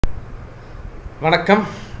வணக்கம்,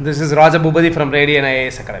 this is Rajaboopathy from RADIAN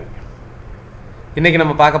IAS Academy. இன்னைக்கு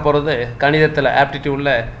நம்ம பார்க்க போகிறது கணிதத்தில் ஆப்டிடியூடில்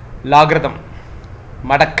லாகிரதம்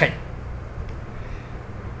மடக்கை.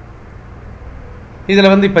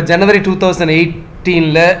 இதில் இப்போ ஜனவரி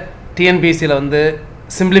 2018 டிஎன்பிஎஸ்சியில்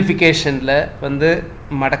சிம்பிளிஃபிகேஷனில்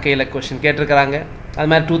மடக்கையில் கொஷின் கேட்டிருக்கிறாங்க. அது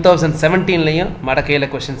மாதிரி 2017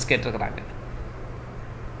 மடக்கையில் கொஷின்ஸ் கேட்டிருக்கிறாங்க.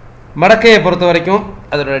 மடக்கையை பொறுத்த வரைக்கும்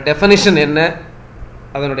அதோட டெஃபனிஷன் என்ன,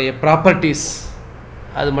 அதனுடைய ப்ராப்பர்ட்டிஸ்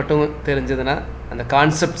அது மட்டும் தெரிஞ்சதுன்னா, அந்த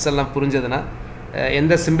கான்செப்ட்ஸ் எல்லாம் புரிஞ்சதுன்னா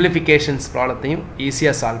எந்த சிம்பிளிஃபிகேஷன்ஸ் ப்ராப்ளத்தையும்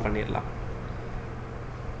ஈஸியாக சால்வ் பண்ணிடலாம்.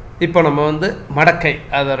 இப்போ நம்ம மடக்கை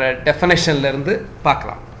அதோட டெஃபனிஷன்லேருந்து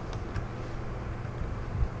பார்க்கலாம்.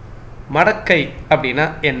 மடக்கை அப்படின்னா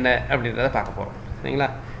என்ன அப்படின்றத பார்க்க போகிறோம், சரிங்களா?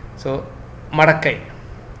 ஸோ மடக்கை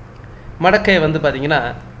பார்த்திங்கன்னா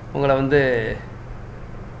உங்களை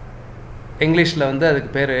இங்கிலீஷில்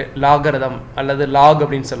அதுக்கு பேர் லாகரதம் அல்லது லாக்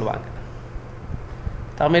அப்படின்னு சொல்லுவாங்க.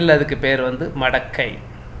 தமிழில் அதுக்கு பேர் மடக்கை.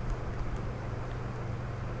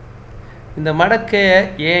 இந்த மடக்கையை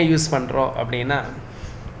ஏன் யூஸ் பண்ணுறோம் அப்படின்னா,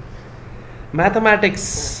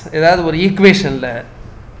 மேத்தமேட்டிக்ஸ் ஏதாவது ஒரு ஈக்குவேஷனில்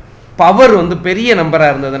பவர் பெரிய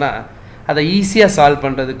நம்பராக இருந்ததுன்னா அதை ஈஸியாக சால்வ்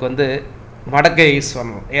பண்ணுறதுக்கு மடக்கையை யூஸ்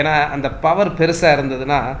பண்ணணும். ஏன்னா அந்த பவர் பெருசாக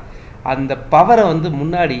இருந்ததுன்னா அந்த பவரை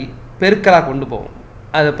முன்னாடி பெருக்கலாக கொண்டு போகும்.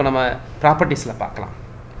 அது இப்போ நம்ம ப்ராப்பர்ட்டிஸில் பார்க்கலாம்.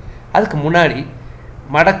 அதுக்கு முன்னாடி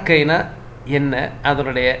மடக்கைனா என்ன,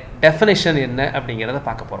 அதனுடைய டெஃபினிஷன் என்ன அப்படிங்கிறத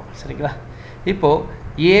பார்க்க போகிறோம், சரிங்களா? இப்போது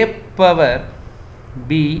a power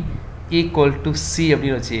b equal to c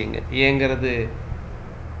அப்படின்னு வச்சுக்கோங்க. ஏங்கிறது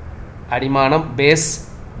அடிமானம் பேஸ்,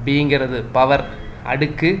 பிங்கிறது பவர்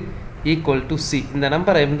அடுக்கு, ஈக்குவல் டு c. இந்த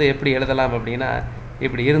நம்பரை எப்படி எழுதலாம் அப்படின்னா,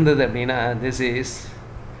 இப்படி இருந்தது அப்படின்னா this is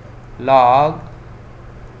log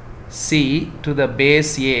c to the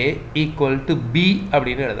base a equal to b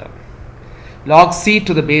அப்படின்னு எழுதலாம். log c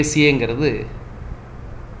to the base aங்கிறது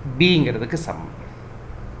bங்கிறதுக்கு சமம்.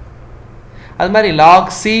 அது மாதிரி log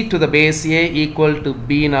c to the base a equal to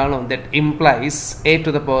b நாலும் that implies a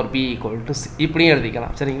to the power b equal to c இப்படியும்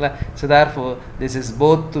எழுதிக்கலாம், சரிங்களா? so therefore this is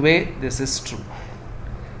both way, this is true.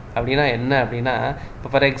 அப்படின்னா என்ன அப்படின்னா, இப்போ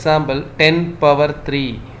ஃபார் எக்ஸாம்பிள் 10 பவர் 3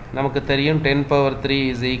 நமக்கு தெரியும் 10 பவர் 3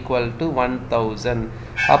 is equal to 1000.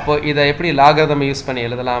 அப்போ இதை எப்படி லாகரிதம் யூஸ் பண்ணி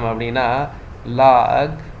எழுதலாம் அப்படின்னா, log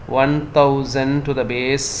 1000 to the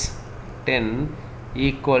base 10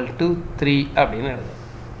 equal to 3 அப்படின்னு எழுதலாம்.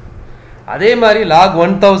 அதே மாதிரி log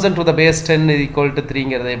 1000 to the base 10 equal to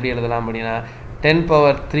 3ங்கிறத எப்படி எழுதலாம் அப்படின்னா 10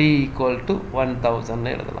 power 3 equal to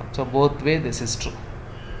 1000 எழுதலாம். So both way this is true.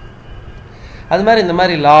 அது மாதிரி இந்த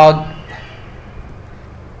மாதிரி log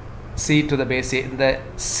c to the base a, இந்த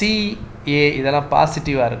c a இதெல்லாம்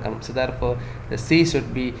பாசிட்டிவாக இருக்கணும். So therefore the c should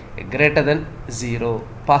be greater than 0,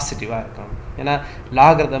 பாசிட்டிவாக இருக்கணும். ஏன்னா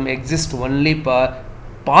logarithm exist only for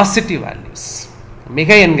positive values, மிக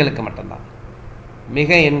எண்களுக்கு மட்டும்தான். மிக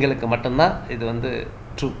எண்களுக்கு மட்டும்தான் இது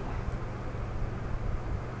ட்ரூ,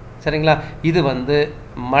 சரிங்களா? இது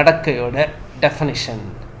மடக்கையோட டெஃபினிஷன்.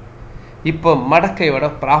 இப்போ மடக்கையோட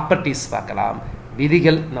ப்ராப்பர்ட்டிஸ் பார்க்கலாம்,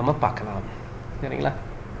 விதிகள் நம்ம பார்க்கலாம், சரிங்களா?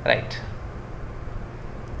 ரைட்.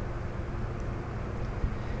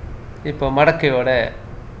 இப்போ மடக்கையோட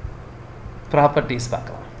ப்ராப்பர்ட்டிஸ்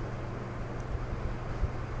பார்க்கலாம்.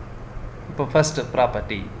 இப்போ first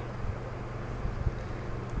property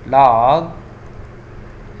log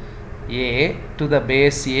a to the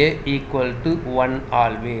base a equal to 1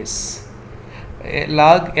 always.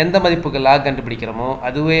 log எந்த மதிப்புக்கு log கண்டுபிடிக்கிறோமோ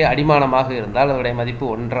அதுவே அடிமானமாக இருந்தால் அதோடைய மதிப்பு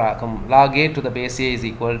 1 ஆகும். log a to the base a is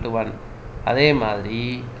equal to 1. அதே மாதிரி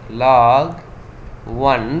log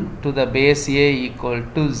 1 to the base a equal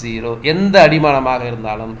to 0 எந்த அடிமானமாக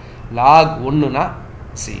இருந்தாலும் log 1னா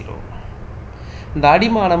 0. இந்த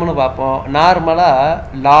அடிமானம்னு பார்ப்போம். நார்மலாக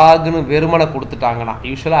லாக்னு வெறுமனை கொடுத்துட்டாங்கன்னா,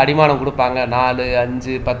 யூஸ்வலாக அடிமானம் கொடுப்பாங்க 4,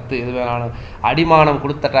 5, 10 எது வேணாலும். அடிமானம்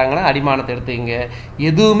கொடுத்துட்டாங்கன்னா அடிமானத்தை எடுத்துக்கங்க.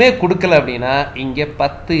 எதுவுமே கொடுக்கல அப்படின்னா இங்கே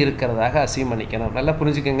 10 இருக்கிறதாக அசியூம் பண்ணிக்கணும். நல்லா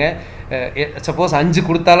புரிஞ்சுக்கோங்க. சப்போஸ் 5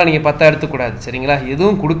 கொடுத்தாலும் நீங்கள் 10 எடுத்துக்கூடாது, சரிங்களா?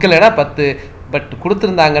 எதுவும் கொடுக்கலைன்னா 10, பட்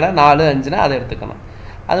கொடுத்துருந்தாங்கன்னா 4, 5னா அதை எடுத்துக்கணும்.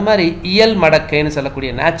 அது மாதிரி இயல் மடக்கைன்னு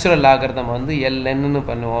சொல்லக்கூடிய நேச்சுரல் லாகரிதம் எல்என்னு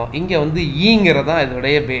பண்ணுவோம். இங்கே ஈங்கிறது தான்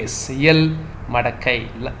இதோடைய பேஸ். இயல் மடக்கை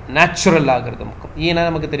நேச்சுரல் லாகரிதமுக்கும் ஈனா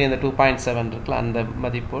நமக்கு தெரியும், இந்த 2.7 இருக்குல்ல, அந்த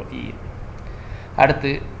மதிப்பு ஈ.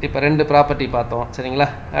 அடுத்து இப்போ 2 ப்ராப்பர்ட்டி பார்த்தோம், சரிங்களா?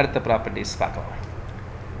 அடுத்த ப்ராப்பர்ட்டிஸ் பார்க்கலாம்.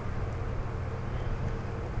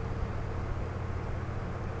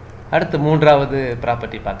 அடுத்து 3வது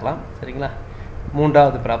ப்ராப்பர்ட்டி பார்க்கலாம், சரிங்களா?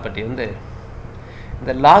 3வது ப்ராப்பர்ட்டி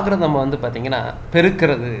இந்த லாகரிதம் பார்த்திங்கன்னா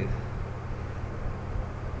பெருக்கிறது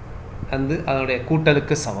அதனுடைய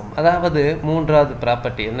கூட்டலுக்கு சமம். அதாவது 3வது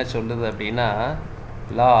ப்ராப்பர்ட்டி என்ன சொல்லுது அப்படின்னா,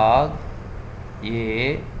 log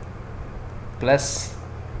a plus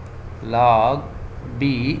log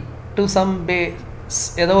b to some base,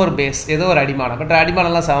 ஏதோ ஒரு பேஸ், ஏதோ ஒரு அடிமானம். பட்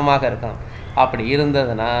அடிமானம்லாம் சமமாக இருக்கும். அப்படி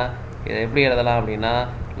இருந்ததுன்னா இதை எப்படி எழுதலாம் அப்படின்னா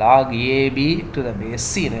log ab to the base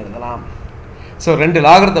c ன்னு எழுதலாம். ஸோ ரெண்டு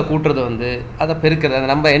லாகரத்தை கூட்டுறது வந்து அதை பெருக்கிறது, அந்த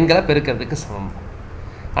நம்ம எண்களை பெருக்கிறதுக்கு சமம்.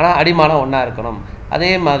 ஆனால் அடிமானம் ஒன்றா இருக்கணும்.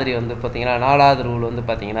 அதே மாதிரி வந்து பார்த்திங்கன்னா 4வது ரூல் வந்து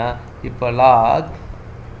பார்த்திங்கன்னா இப்போ log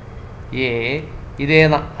a இதே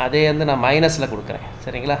தான், அதே வந்து நான் மைனஸில் கொடுக்குறேன்.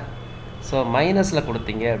 சரிங்களா? ஸோ மைனஸில்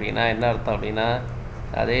கொடுத்தீங்க அப்படின்னா என்ன அர்த்தம் அப்படின்னா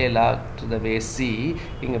அதே log to the base c,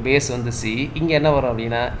 இங்கே பேஸ் வந்து c, இங்கே என்ன வரும்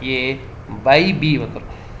அப்படின்னா a by b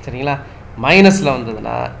வந்துடும். சரிங்களா? மைனஸில்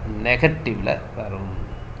வந்ததுன்னா நெகட்டிவில் வரும்.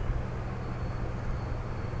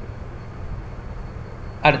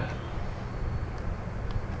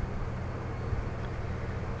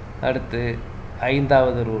 அடுத்து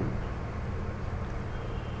 5வது ரூல்.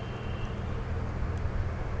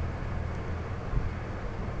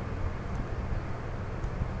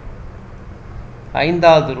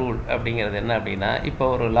 ஐந்தாவது ரூல் அப்படிங்கிறது என்ன அப்படின்னா இப்போ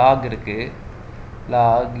ஒரு லாக் இருக்குது,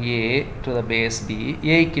 log a to the base b,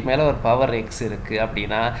 ஏக்கு மேலே ஒரு பவர் x இருக்குது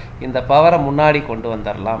அப்படின்னா இந்த பவரை முன்னாடி கொண்டு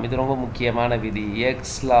வந்துடலாம். இது ரொம்ப முக்கியமான விதி. x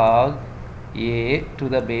log a to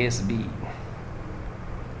the base b.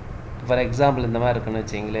 For example இந்த மாதிரி இருக்குன்னு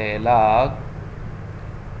வச்சிங்களேன், log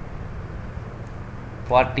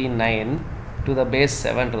 49 to the base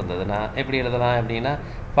 7 இருந்ததுன்னா எப்படி எழுதலாம் அப்படின்னா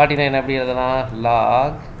 49 எப்படி எழுதலாம்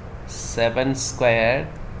log 7 squared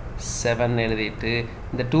 7 எழுதிட்டு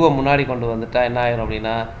இந்த 2 முன்னாடி கொண்டு வந்துட்டா என்ன ஆயிரும்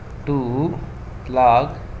அப்படின்னா 2 log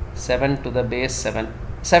 7 to the base 7.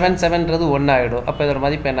 7ன்றது 1 ஆகிடும். அப்போ இதோட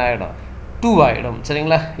மதிப்பு என்ன ஆகிடும் 2 ஆகிடும்.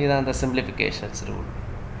 சரிங்களா? இதுதான் அந்த சிம்பிளிஃபிகேஷன்ஸ் ரூல்.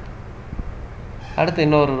 அடுத்து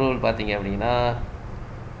இன்னொரு ரூல் பார்த்தீங்க அப்படின்னா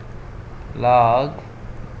log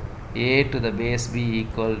a to the base b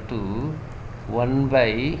equal to 1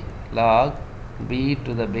 by log b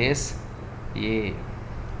to the base a.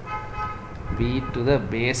 b to the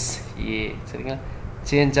base a. சரிங்களா?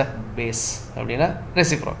 சேஞ்ச் ஆஃப் பேஸ் அப்படின்னா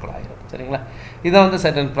ரெசிப்ரோக்கல் ஆகிடும். சரிங்களா? இதான் வந்து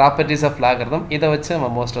சர்டன் ப்ராப்பர்ட்டிஸ் ஆஃப் லாகரிதம். இதை வச்சு நம்ம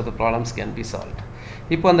most of the problems can be solve.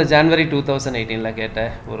 இப்போ அந்த ஜனவரி 2018 கேட்ட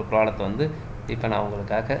ஒரு ப்ராப்ளத்தை வந்து இப்போ நான்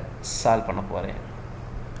உங்களுக்காக சால்வ் பண்ண போகிறேன்.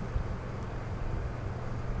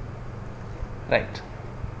 ரைட்,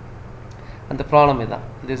 அந்த ப்ராப்ளம் இதுதான்.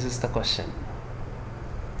 This is the question.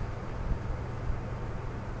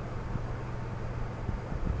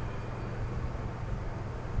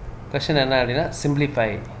 Question என்ன அப்படின்னா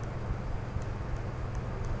சிம்பிளிஃபை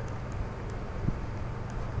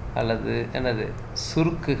அல்லது என்னது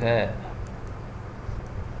சுருக்குக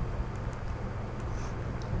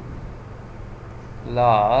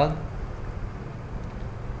log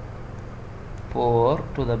 4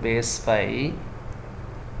 to the base 5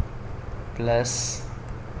 plus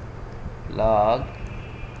log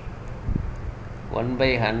 1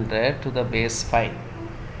 by 100 to the base 5.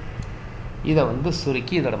 இதை வந்து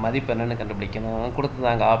சுருக்கி இதோட மதிப்பு என்னென்னு கண்டுபிடிக்கணும்.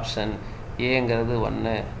 கொடுத்துருந்தாங்க ஆப்ஷன். ஏங்கிறது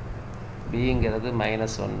 1, பிங்கிறது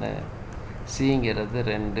 -1, சிங்கிறது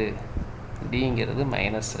 2, டிங்கிறது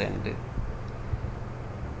 -2.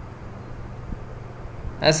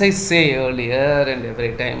 As I say earlier and every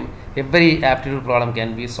time, every aptitude problem can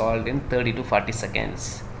be solved in 30 to 40 seconds.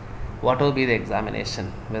 What will be the examination?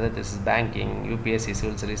 Whether this is banking, UPSC,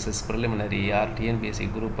 civil services, preliminary or TNPSC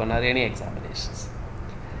group 1 or any examinations.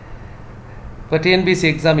 For TNPSC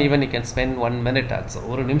exam even you can spend 1 minute also.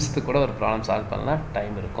 ஒரு நிமிஷத்துக்கு கூட ஒரு problem solve பண்ணலாம்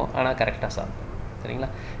time இருக்கும். ஆனால் கரெக்டாக solve பண்ணணும். சரிங்களா?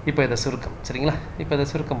 இப்போ இதை சுருக்கம். சரிங்களா? இப்போ இதை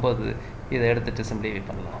சுருக்கும் போது இதை எடுத்துகிட்டு சிம்பிளிஃபை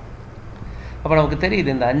பண்ணலாம். அப்போ நமக்கு தெரியுது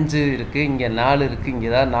இந்த 5 இருக்குது, இங்கே 4 இருக்குது, இங்கே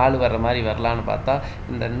ஏதாவது 4 வர்ற மாதிரி வரலான்னு பார்த்தா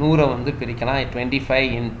இந்த 100 வந்து பிரிக்கலாம் 25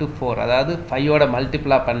 into 4, அதாவது 5ஓட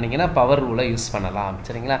மல்டிப்ளாக பண்ணிங்கன்னா பவர் ரூலை யூஸ் பண்ணலாம்.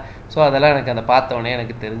 சரிங்களா? ஸோ அதெல்லாம் எனக்கு அந்த பார்த்தோன்னே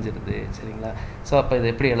எனக்கு தெரிஞ்சிருது. சரிங்களா? ஸோ அப்போ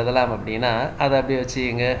இது எப்படி எழுதலாம் அப்படின்னா அதை அப்படியே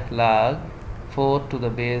வச்சுங்க. log 4 to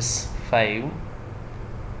the base 5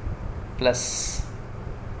 plus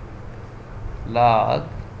log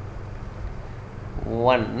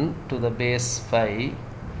 1 to the base 5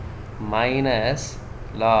 minus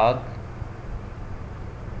log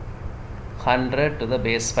 100 to the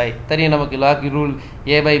base 5. தெரியும் நமக்கு log ரூல்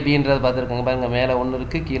a by bன்றது பார்த்துருக்காங்க பாருங்க. மேலே 1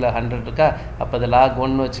 இருக்குது, கீழே 100 இருக்கா. அப்போ அது log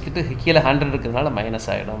 1 வச்சுக்கிட்டு கீழே 100 இருக்கிறதுனால மைனஸ்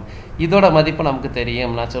ஆகிடும். இதோட மதிப்பு நமக்கு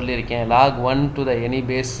தெரியும், நான் சொல்லியிருக்கேன். log 1 to the any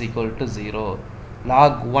base equal to 0.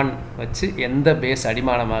 log 1 வச்சு எந்த பேஸ்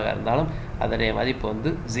அடிமானமாக இருந்தாலும் அதனுடைய மதிப்பு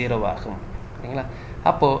வந்து 0 ஆகும். சரிங்களா?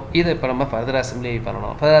 அப்போது இதை இப்போ நம்ம ஃபர்தர் அசம்பிளி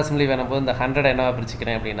பண்ணணும். ஃபர்தர் அசம்பிளி பண்ணும்போது இந்த 100 என்னவா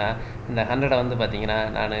பிரிச்சுக்கிறேன் அப்படின்னா இந்த 100 வந்து பார்த்திங்கன்னா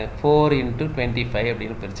நான் 4 into 25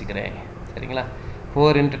 அப்படின்னு பிரிச்சுக்கிறேன். சரிங்களா?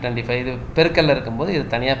 4 into 25 இது பெருக்கல்ல இருக்கும்போது இது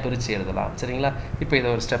தனியாக பிரித்து எழுதலாம். சரிங்களா? இப்போ இதை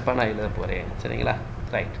ஒரு ஸ்டெப்பாக நான் எழுத போகிறேன். சரிங்களா?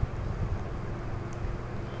 ரைட்.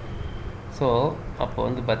 ஸோ அப்போ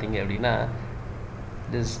வந்து பார்த்திங்க அப்படின்னா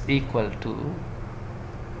this is equal to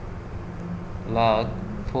log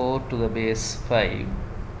 4 to the base 5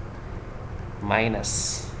 minus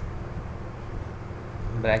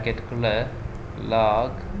bracket குள்ள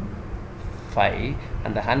log 5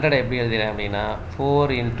 அந்த 100 எப்படி எழுதுறேன் அப்படின்னா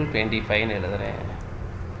 4 into 25 ன்னு எழுதுறேன்.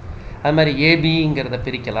 அது மாதிரி ABங்கிறத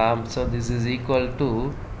பிரிக்கலாம். So this is equal to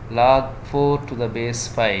log 4 to the base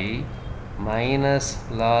 5 minus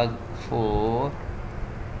log 4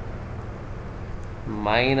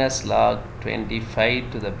 minus log 25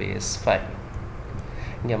 to the base 5.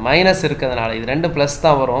 இங்கே மைனஸ் இருக்கிறதுனால இது ரெண்டு ப்ளஸ்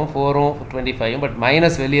தான் வரும், 4ம் 25ம், பட்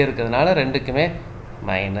மைனஸ் வெளியே இருக்கிறதுனால ரெண்டுக்குமே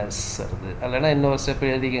மைனஸ் வருது. இல்லைன்னா இன்னொரு ஸ்டெப்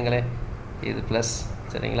எழுதிக்கங்களேன், இது ப்ளஸ்,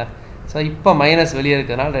 சரிங்களா? ஸோ இப்போ மைனஸ் வெளியே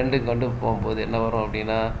இருக்கிறதுனால ரெண்டும் கொண்டு போகும்போது என்ன வரும்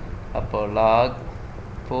அப்படின்னா, அப்போது log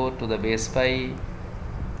 4 to the base 5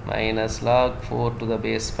 minus log 4 to the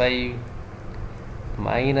base 5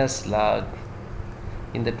 minus log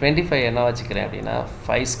இந்த 25 என்ன வச்சுக்கிறேன் அப்படின்னா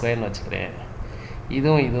 5 ஸ்கொயர்னு வச்சுக்கிறேன்.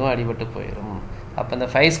 இதுவும் அடிபட்டு போயிடும். அப்போ இந்த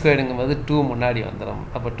 5 ஸ்கொயருங்கும்போது 2 முன்னாடி வந்துடும்.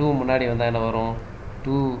 அப்போ 2 முன்னாடி வந்தால் என்ன வரும்,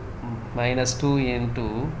 2 minus 2 into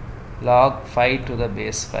log 5 to the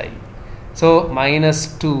base 5. So minus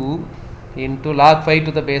 2 into log 5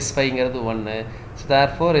 to the base 5ங்கிறது 1. So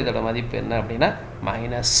therefore இதோட மதிப்பு என்ன அப்படின்னா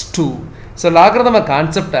 -2. ஸோ லாகரிதம்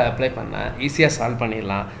கான்செப்டை அப்ளை பண்ணால் ஈஸியாக சால்வ்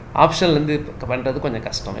பண்ணிடலாம். ஆப்ஷன்லேருந்து பண்ணுறது கொஞ்சம்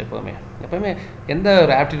கஷ்டம். எப்போவுமே எந்த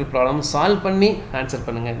ஒரு ஆப்டிடியூட் ப்ராப்ளமும் சால்வ் பண்ணி ஆன்சர்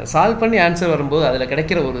பண்ணுங்கள். இந்த சால்வ் பண்ணி ஆன்சர் வரும்போது அதில்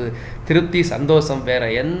கிடைக்கிற ஒரு திருப்தி, சந்தோஷம் வேறு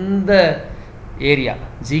எந்த ஏரியா,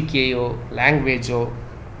 ஜிகேயோ லாங்குவேஜோ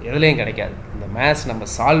எதுலேயும் கிடைக்காது. இந்த மேத்ஸ் நம்ம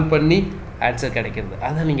சால்வ் பண்ணி ஆன்சர் கிடைக்கிறது,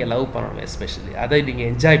 அதை நீங்கள் லவ் பண்ணணும். எஸ்பெஷலி அதை நீங்கள்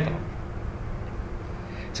என்ஜாய் பண்ணணும்.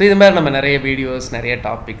 ஸோ இது மாதிரி நம்ம நிறைய வீடியோஸ், நிறைய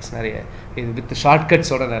டாபிக்ஸ், நிறைய இது வித்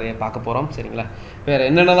ஷார்ட்கட்ஸோடு நிறைய பார்க்க போகிறோம், சரிங்களா? வேறு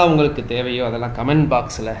என்னென்னலாம் உங்களுக்கு தேவையோ அதெல்லாம் கமெண்ட்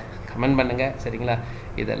பாக்ஸில் கமெண்ட் பண்ணுங்கள், சரிங்களா?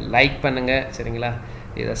 இதை லைக் பண்ணுங்கள், சரிங்களா?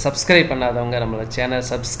 இதை சப்ஸ்கிரைப் பண்ணாதவங்க நம்மளோட சேனல்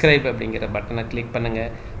சப்ஸ்கிரைப் அப்படிங்கிற பட்டனை கிளிக் பண்ணுங்கள்.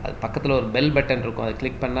 அது பக்கத்தில் ஒரு பெல் பட்டன் இருக்கும், அதை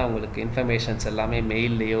கிளிக் பண்ணால் உங்களுக்கு இன்ஃபர்மேஷன்ஸ் எல்லாமே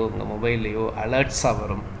மெயில்லையோ உங்கள் மொபைல்லையோ அலர்ட்ஸாக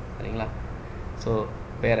வரும், சரிங்களா? ஸோ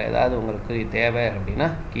வேறு ஏதாவது உங்களுக்கு தேவை அப்படின்னா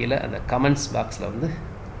கீழே அந்த கமெண்ட்ஸ் பாக்ஸில் வந்து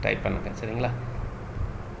டைப் பண்ணுங்கள், சரிங்களா?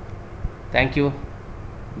 Thank you.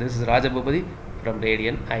 This is Rajaboopathy from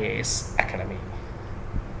RADIAN IAS Academy.